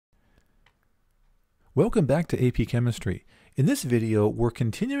Welcome back to AP Chemistry. In this video, we're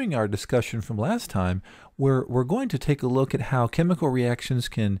continuing our discussion from last time where we're going to take a look at how chemical reactions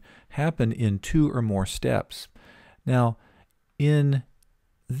can happen in two or more steps. Now, in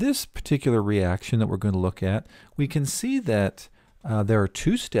this particular reaction that we're going to look at, we can see that there are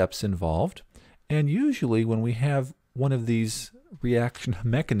two steps involved, and usually when we have one of these reaction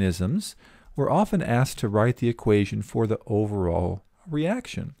mechanisms, we're often asked to write the equation for the overall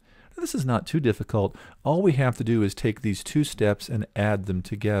reaction. Now, this is not too difficult. All we have to do is take these two steps and add them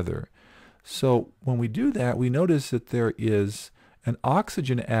together. So when we do that, we notice that there is an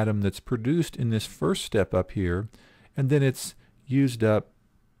oxygen atom that's produced in this first step up here, and then it's used up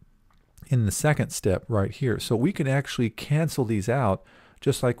in the second step right here. So we can actually cancel these out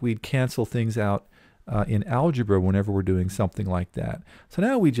just like we'd cancel things out in algebra whenever we're doing something like that. So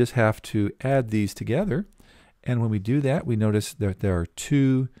now we just have to add these together, and when we do that, we notice that there are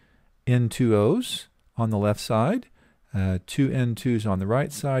two N2Os on the left side, two N2s on the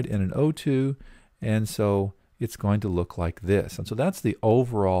right side, and an O2, and so it's going to look like this. And so that's the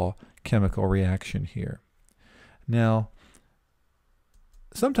overall chemical reaction here. Now,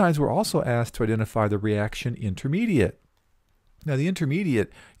 sometimes we're also asked to identify the reaction intermediate. Now, the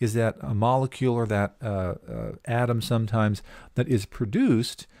intermediate is that a molecule or that atom sometimes that is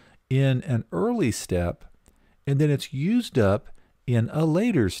produced in an early step, and then it's used up in a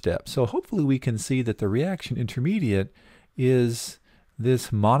later step. So hopefully we can see that the reaction intermediate is this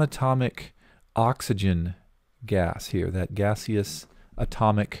monatomic oxygen gas here, that gaseous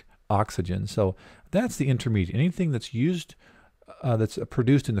atomic oxygen. So that's the intermediate. Anything that's used, that's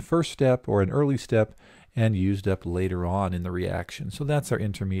produced in the first step or an early step and used up later on in the reaction. So that's our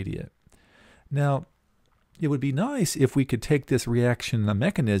intermediate. Now, it would be nice if we could take this reaction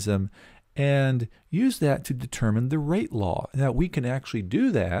mechanism and use that to determine the rate law. Now, we can actually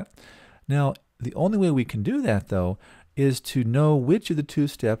do that. Now, the only way we can do that, though, is to know which of the two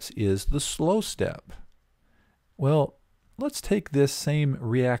steps is the slow step. Well, let's take this same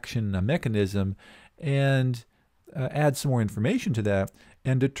reaction mechanism and add some more information to that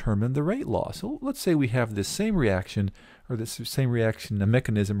and determine the rate law. So let's say we have this same reaction, or this same reaction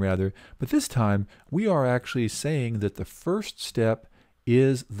mechanism rather, but this time we are actually saying that the first step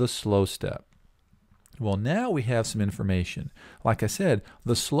is the slow step. Well, now we have some information. Like I said,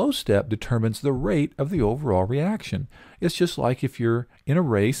 the slow step determines the rate of the overall reaction. It's just like if you're in a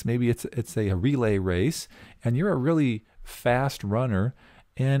race, maybe it's a relay race, and you're a really fast runner,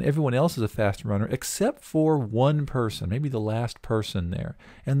 and everyone else is a fast runner except for one person, maybe the last person there,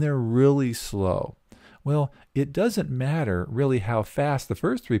 and they're really slow. Well, it doesn't matter really how fast the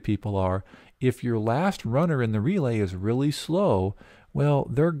first three people are. If your last runner in the relay is really slow, well,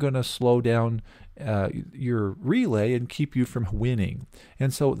 they're going to slow down your relay and keep you from winning.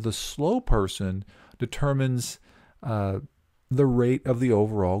 And so the slow person determines the rate of the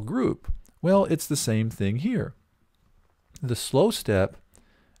overall group. Well, it's the same thing here. The slow step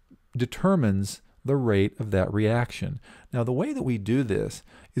determines the rate of that reaction. Now, the way that we do this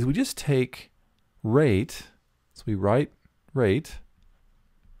is we just take rate, so we write rate,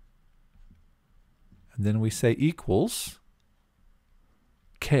 and then we say equals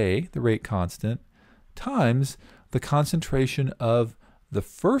K, the rate constant, times the concentration of the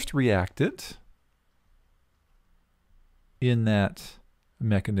first reactant in that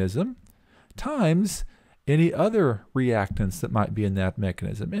mechanism times any other reactants that might be in that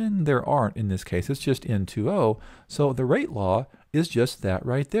mechanism. And there aren't in this case. It's just N2O. So the rate law is just that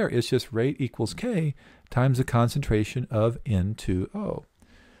right there. It's just rate equals K times the concentration of N2O.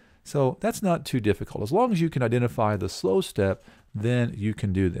 So that's not too difficult. As long as you can identify the slow step, then you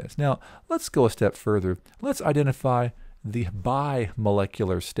can do this. Now, let's go a step further. Let's identify the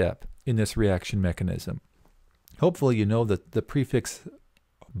bimolecular step in this reaction mechanism. Hopefully you know that the prefix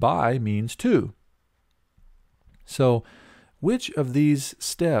bi means two. So which of these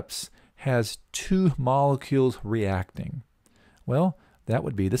steps has two molecules reacting? Well, that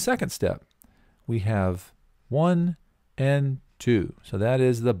would be the second step. We have 1 and 2. So that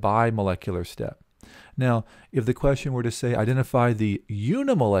is the bimolecular step. Now, if the question were to say identify the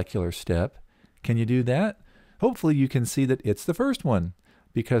unimolecular step, can you do that? Hopefully you can see that it's the first one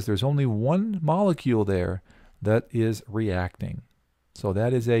because there's only one molecule there that is reacting. So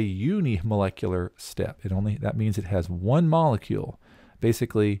that is a unimolecular step. That means it has one molecule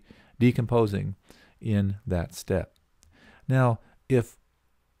basically decomposing in that step. Now, if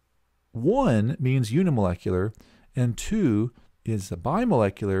 1 means unimolecular and 2 is a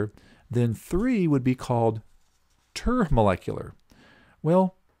bimolecular, then 3 would be called termolecular.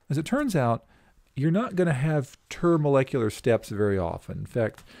 Well, as it turns out, you're not going to have termolecular steps very often. In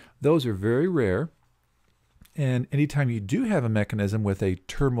fact, those are very rare. And anytime you do have a mechanism with a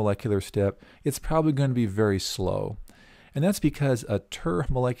termolecular step, it's probably going to be very slow. And that's because a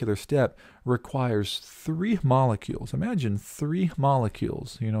termolecular step requires 3 molecules. Imagine 3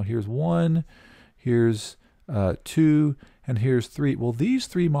 molecules. Here's 1, here's 2, and here's 3. Well, these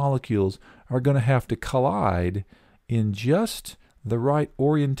 3 molecules are going to have to collide in just the right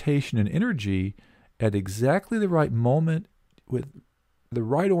orientation and energy at exactly the right moment with the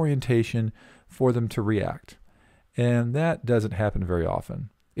right orientation for them to react. And that doesn't happen very often.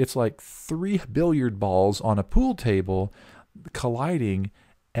 It's like 3 billiard balls on a pool table colliding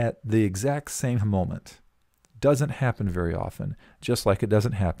at the exact same moment. Doesn't happen very often, just like it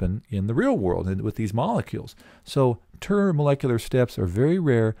doesn't happen in the real world with these molecules. So termolecular steps are very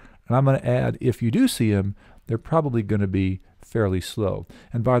rare, and I'm going to add, if you do see them, they're probably going to be fairly slow.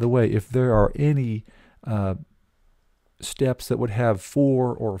 And by the way, if there are any steps that would have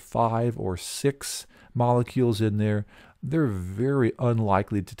 4 or 5 or 6 molecules in there, they're very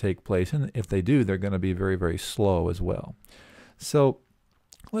unlikely to take place. And if they do, they're going to be very, very slow as well. So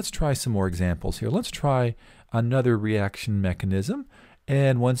let's try some more examples here. Let's try another reaction mechanism.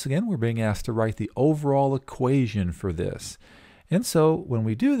 And once again, we're being asked to write the overall equation for this. And so when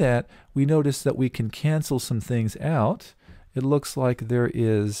we do that, we notice that we can cancel some things out. It looks like there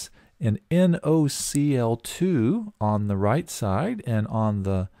is an NoCl2 on the right side and on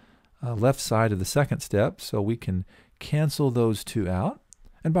the left side of the second step. So we can cancel those 2 out.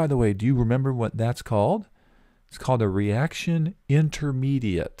 And by the way, do you remember what that's called? It's called a reaction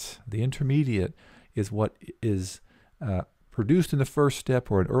intermediate. The intermediate is what is produced in the first step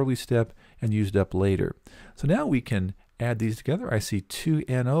or an early step and used up later. So now we can add these together. I see 2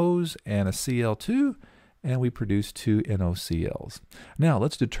 NOs and a Cl2, and we produce 2 NOCls. Now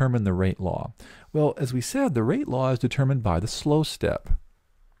let's determine the rate law. Well, as we said, the rate law is determined by the slow step.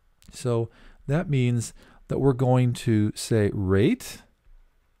 So that means that we're going to say rate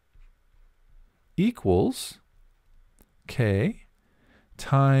equals K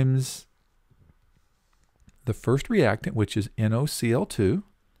times the first reactant, which is NoCl2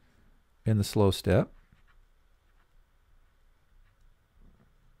 in the slow step,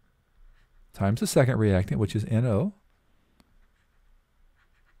 times the second reactant, which is NO.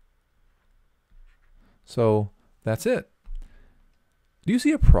 So that's it. Do you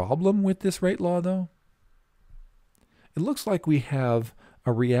see a problem with this rate law, though? It looks like we have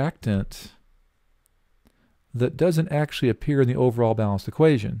a reactant that doesn't actually appear in the overall balanced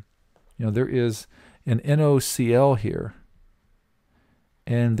equation. There is an NoCl here,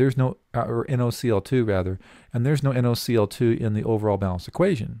 and there's no, or NoCl2 rather, and there's no NoCl2 in the overall balanced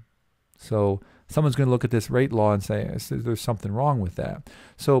equation. So someone's going to look at this rate law and say, there's something wrong with that.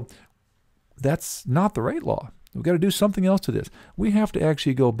 So that's not the rate law. We've got to do something else to this. We have to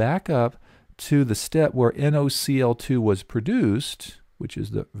actually go back up to the step where NoCl2 was produced, which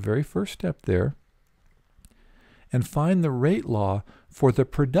is the very first step there, and find the rate law for the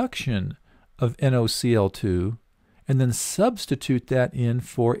production of NoCl2, and then substitute that in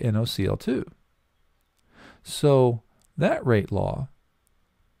for NoCl2. So that rate law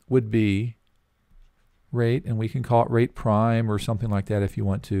would be rate, and we can call it rate prime or something like that if you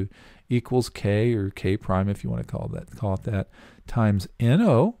want to, equals K, or K prime if you want to call it that, times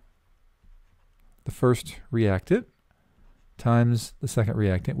NO, the first reactant, times the second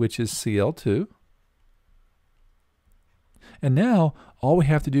reactant, which is Cl2. And now all we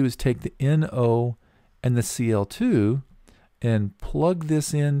have to do is take the NO and the Cl2 and plug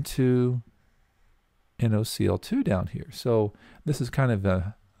this into NoCl2 down here. So this is kind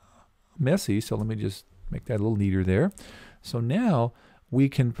of messy, so let me just make that a little neater there. So now we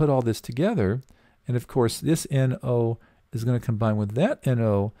can put all this together, and of course this NO is going to combine with that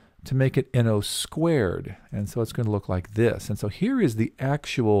NO to make it NO squared, and so it's going to look like this. And so here is the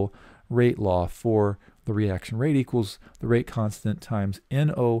actual rate law for the reaction. Rate equals the rate constant times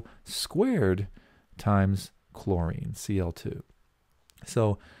NO squared times chlorine, Cl2.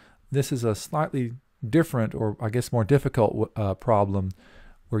 So this is a slightly different, or I guess more difficult problem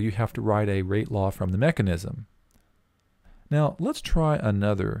where you have to write a rate law from the mechanism. Now let's try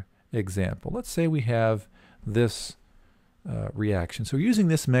another example. Let's say we have this reaction. So using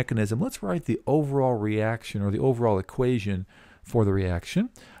this mechanism, let's write the overall reaction or the overall equation for the reaction.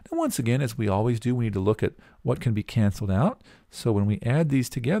 And once again, as we always do, we need to look at what can be canceled out. So when we add these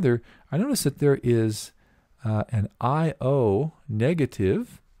together, I notice that there is an IO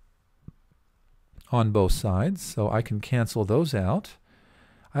negative on both sides, so I can cancel those out.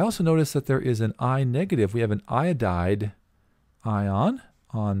 I also notice that there is an I negative. We have an iodide ion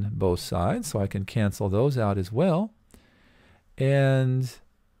on both sides, so I can cancel those out as well. And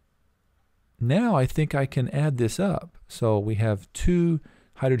now I think I can add this up. So we have 2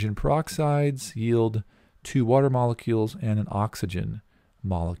 hydrogen peroxides yield 2 water molecules and an oxygen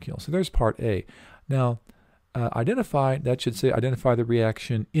molecule. So there's part A. Now, identify the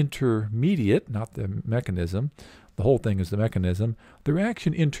reaction intermediate, not the mechanism. The whole thing is the mechanism. The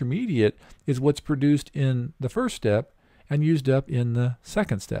reaction intermediate is what's produced in the first step and used up in the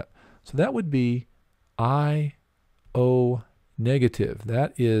second step. So that would be IO negative.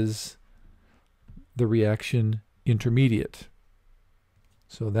 That is the reaction intermediate.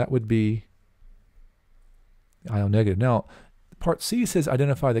 So that would be IO negative. Now, part C says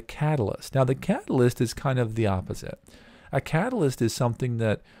identify the catalyst. Now, the catalyst is kind of the opposite. A catalyst is something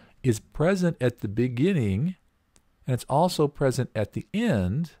that is present at the beginning, and it's also present at the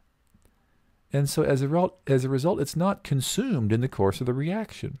end. And so as a result, it's not consumed in the course of the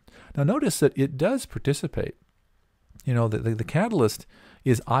reaction. Now, notice that it does participate. You know, the catalyst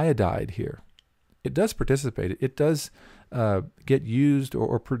is iodide here. It does participate. It does get used,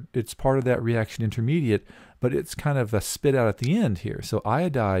 or it's part of that reaction intermediate, but it's kind of a spit out at the end here. So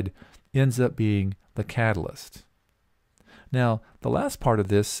iodide ends up being the catalyst. Now, the last part of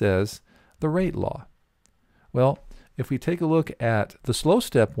this says the rate law. Well, if we take a look at the slow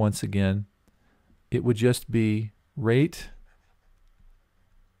step once again, it would just be rate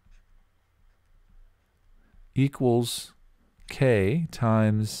equals K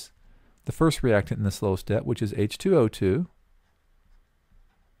times the first reactant in the slow step, which is H2O2,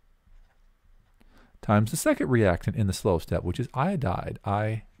 times the second reactant in the slow step, which is iodide,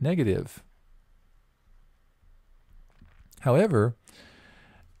 I negative. However,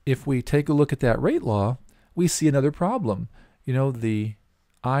 if we take a look at that rate law, we see another problem. You know, the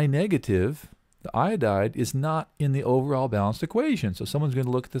I negative, the iodide, is not in the overall balanced equation. So someone's going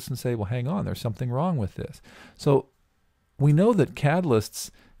to look at this and say, well, hang on, there's something wrong with this. So we know that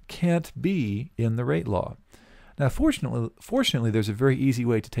catalysts can't be in the rate law. Now, fortunately, there's a very easy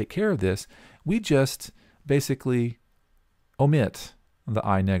way to take care of this. We just basically omit the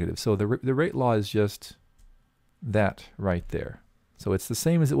I negative. So the rate law is just that right there. So it's the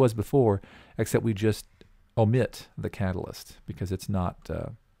same as it was before, except we just omit the catalyst because it's not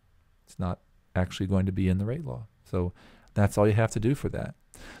actually going to be in the rate law. So that's all you have to do for that.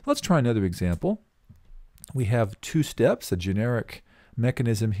 Let's try another example. We have 2 steps, a generic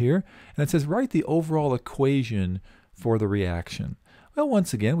mechanism here, and it says write the overall equation for the reaction. Well,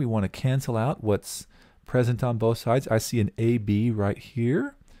 once again, we want to cancel out what's present on both sides. I see an AB right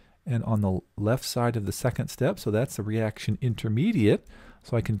here and on the left side of the second step, so that's the reaction intermediate,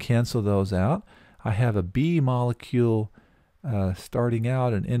 so I can cancel those out. I have a B molecule starting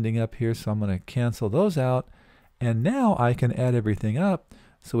out and ending up here, so I'm going to cancel those out, and now I can add everything up,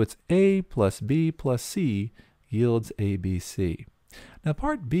 so it's A plus B plus C yields ABC. Now,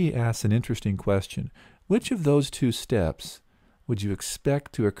 part B asks an interesting question. Which of those 2 steps would you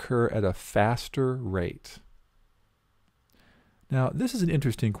expect to occur at a faster rate? Now, this is an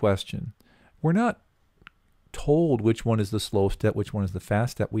interesting question. We're not told which one is the slow step, which one is the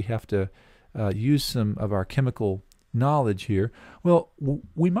fast step. We have to use some of our chemical knowledge here. Well,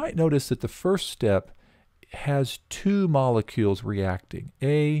 we might notice that the first step has 2 molecules reacting,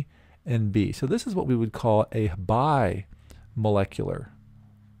 A and B. So this is what we would call a bimolecular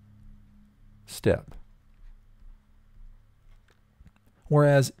step.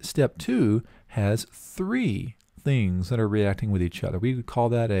 Whereas step 2 has 3 things that are reacting with each other. We would call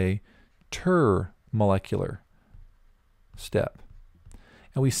that a termolecular step.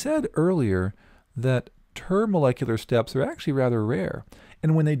 And we said earlier that termolecular steps are actually rather rare.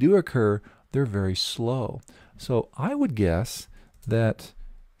 And when they do occur, they're very slow. So I would guess that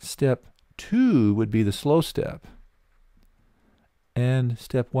step 2 would be the slow step, and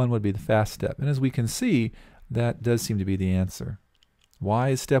step 1 would be the fast step. And as we can see, that does seem to be the answer. Why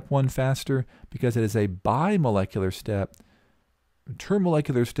is step 1 faster? Because it is a bimolecular step.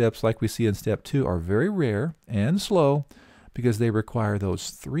 Termolecular steps, like we see in step 2, are very rare and slow because they require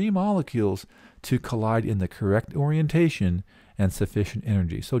those 3 molecules to collide in the correct orientation and sufficient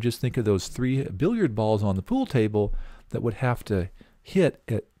energy. So just think of those 3 billiard balls on the pool table that would have to hit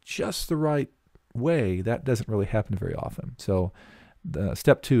at just the right way. That doesn't really happen very often. So the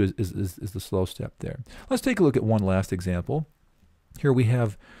step 2 is the slow step there. Let's take a look at one last example. Here we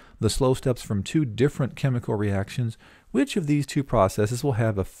have the slow steps from 2 different chemical reactions. Which of these 2 processes will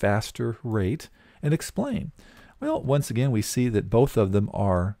have a faster rate? And explain. Well, once again, we see that both of them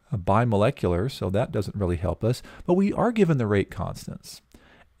are bimolecular, so that doesn't really help us, but we are given the rate constants.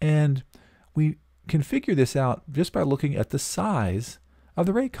 And we can figure this out just by looking at the size of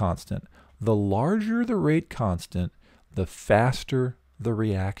the rate constant. The larger the rate constant, the faster the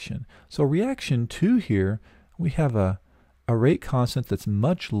reaction. So reaction 2 here, we have a rate constant that's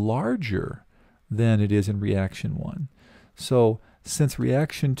much larger than it is in reaction 1. So since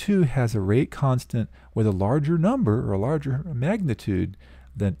reaction 2 has a rate constant with a larger number or a larger magnitude,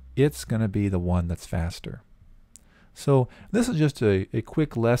 then it's going to be the one that's faster. So this is just a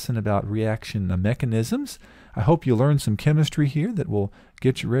quick lesson about reaction mechanisms. I hope you learned some chemistry here that will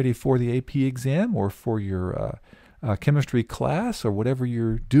get you ready for the AP exam or for your chemistry class or whatever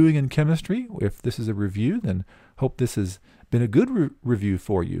you're doing in chemistry. If this is a review, then hope this has been a good review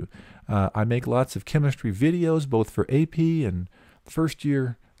for you. I make lots of chemistry videos both for AP and first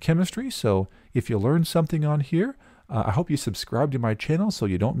year chemistry, so if you learned something on here, I hope you subscribe to my channel so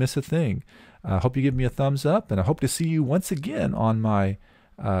you don't miss a thing. I hope you give me a thumbs up, and I hope to see you once again on my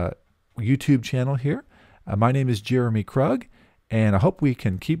YouTube channel here. My name is Jeremy Krug, and I hope we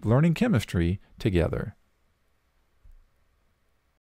can keep learning chemistry together.